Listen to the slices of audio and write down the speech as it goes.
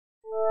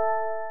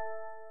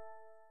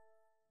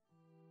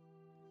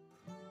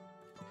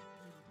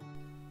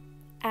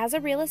As a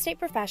real estate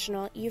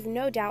professional, you've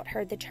no doubt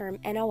heard the term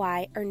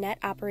NOI or net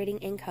operating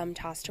income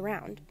tossed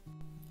around.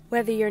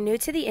 Whether you're new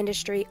to the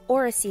industry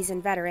or a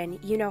seasoned veteran,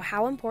 you know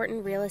how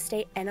important real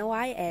estate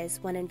NOI is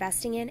when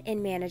investing in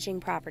and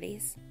managing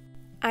properties.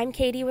 I'm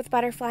Katie with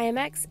Butterfly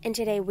MX, and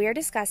today we're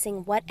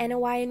discussing what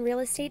NOI in real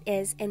estate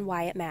is and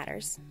why it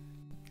matters.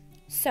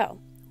 So,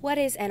 what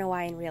is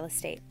NOI in real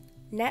estate?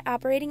 Net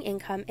operating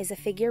income is a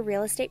figure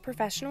real estate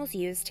professionals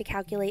use to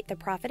calculate the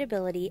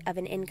profitability of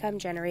an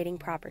income-generating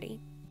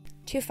property.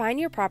 To find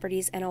your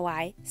property's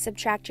NOI,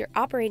 subtract your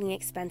operating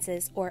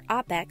expenses, or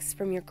OPEX,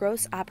 from your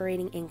gross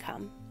operating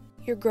income.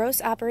 Your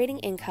gross operating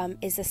income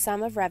is the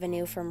sum of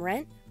revenue from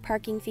rent,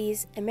 parking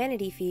fees,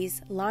 amenity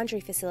fees, laundry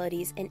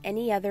facilities, and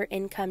any other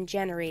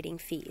income-generating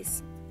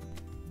fees.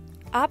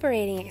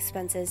 Operating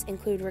expenses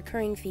include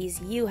recurring fees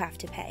you have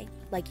to pay,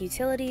 like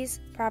utilities,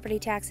 property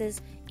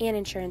taxes, and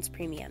insurance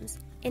premiums,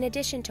 in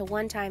addition to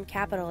one-time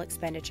capital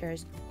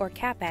expenditures, or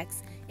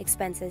CapEx,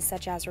 expenses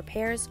such as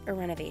repairs or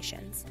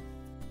renovations.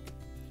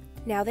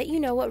 Now that you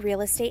know what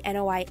real estate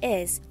NOI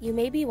is, you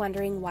may be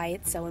wondering why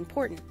it's so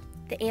important.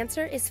 The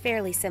answer is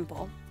fairly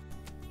simple.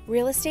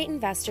 Real estate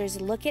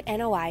investors look at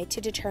NOI to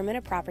determine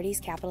a property's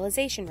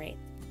capitalization rate.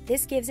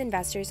 This gives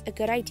investors a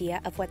good idea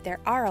of what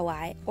their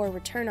ROI, or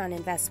return on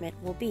investment,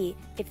 will be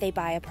if they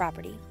buy a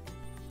property.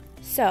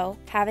 So,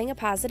 having a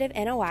positive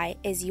NOI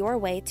is your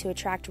way to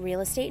attract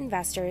real estate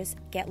investors,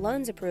 get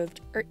loans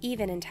approved, or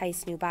even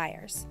entice new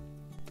buyers.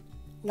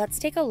 Let's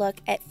take a look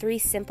at 3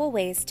 simple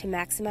ways to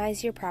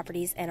maximize your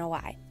property's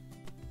NOI.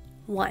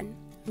 1.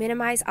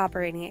 Minimize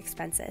operating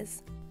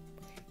expenses.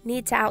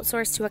 Need to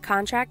outsource to a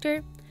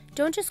contractor?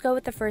 Don't just go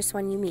with the first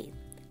one you meet.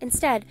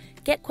 Instead,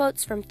 get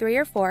quotes from 3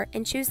 or 4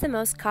 and choose the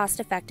most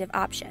cost-effective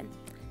option.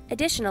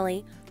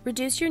 Additionally,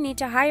 reduce your need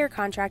to hire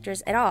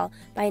contractors at all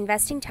by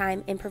investing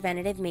time in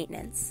preventative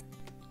maintenance.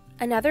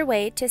 Another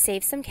way to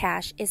save some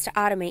cash is to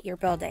automate your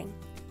building.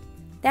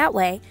 That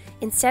way,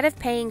 instead of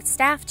paying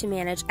staff to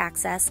manage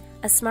access,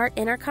 a smart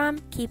intercom,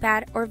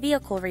 keypad, or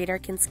vehicle reader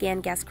can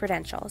scan guest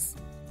credentials.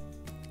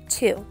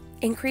 2.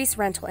 Increase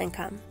rental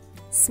income.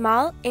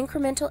 Small,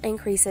 incremental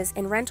increases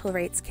in rental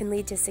rates can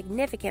lead to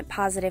significant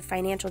positive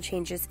financial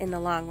changes in the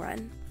long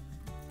run.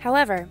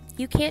 However,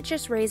 you can't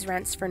just raise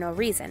rents for no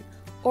reason,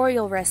 or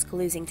you'll risk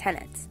losing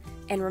tenants.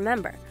 And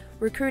remember,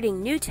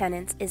 recruiting new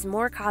tenants is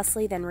more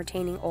costly than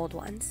retaining old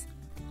ones.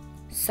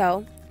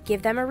 So,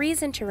 give them a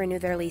reason to renew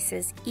their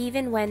leases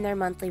even when their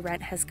monthly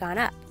rent has gone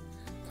up.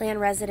 Plan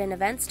resident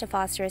events to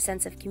foster a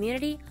sense of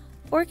community,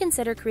 or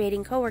consider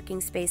creating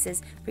co-working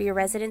spaces for your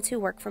residents who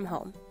work from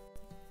home.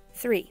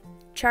 3.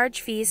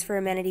 Charge fees for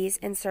amenities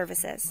and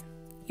services.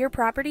 Your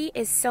property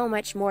is so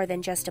much more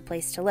than just a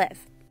place to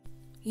live.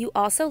 You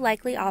also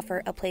likely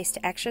offer a place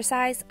to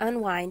exercise,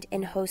 unwind,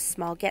 and host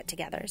small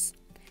get-togethers.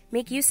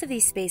 Make use of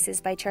these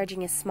spaces by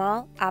charging a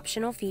small,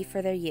 optional fee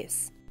for their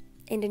use.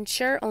 And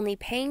ensure only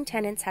paying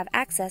tenants have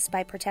access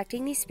by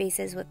protecting these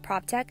spaces with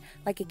proptech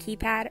like a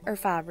keypad or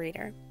fob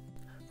reader.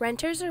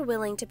 Renters are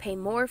willing to pay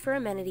more for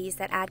amenities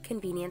that add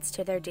convenience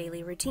to their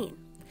daily routine.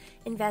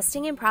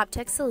 Investing in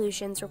proptech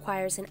solutions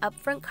requires an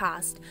upfront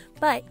cost,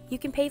 but you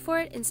can pay for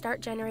it and start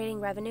generating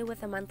revenue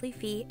with a monthly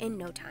fee in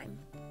no time.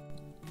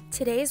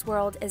 Today's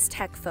world is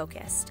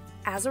tech-focused.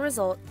 As a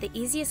result, the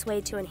easiest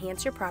way to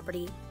enhance your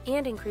property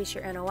and increase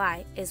your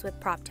NOI is with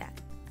proptech.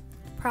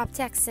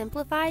 PropTech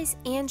simplifies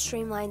and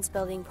streamlines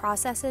building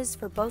processes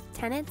for both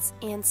tenants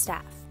and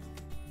staff.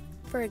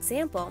 For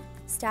example,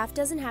 staff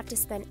doesn't have to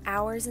spend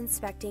hours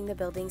inspecting the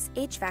building's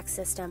HVAC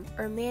system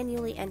or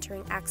manually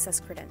entering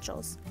access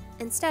credentials.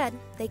 Instead,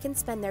 they can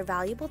spend their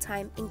valuable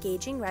time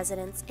engaging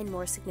residents in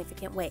more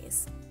significant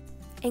ways.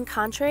 And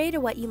contrary to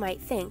what you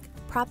might think,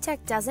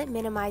 PropTech doesn't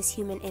minimize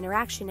human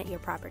interaction at your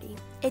property.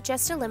 It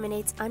just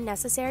eliminates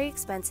unnecessary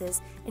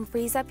expenses and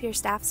frees up your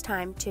staff's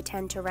time to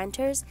attend to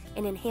renters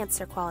and enhance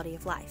their quality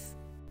of life.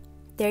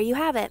 There you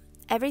have it,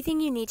 everything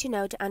you need to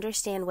know to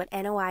understand what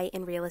NOI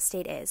in real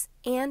estate is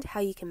and how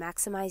you can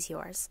maximize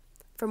yours.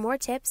 For more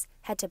tips,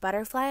 head to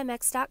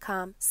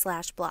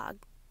butterflymx.com/blog.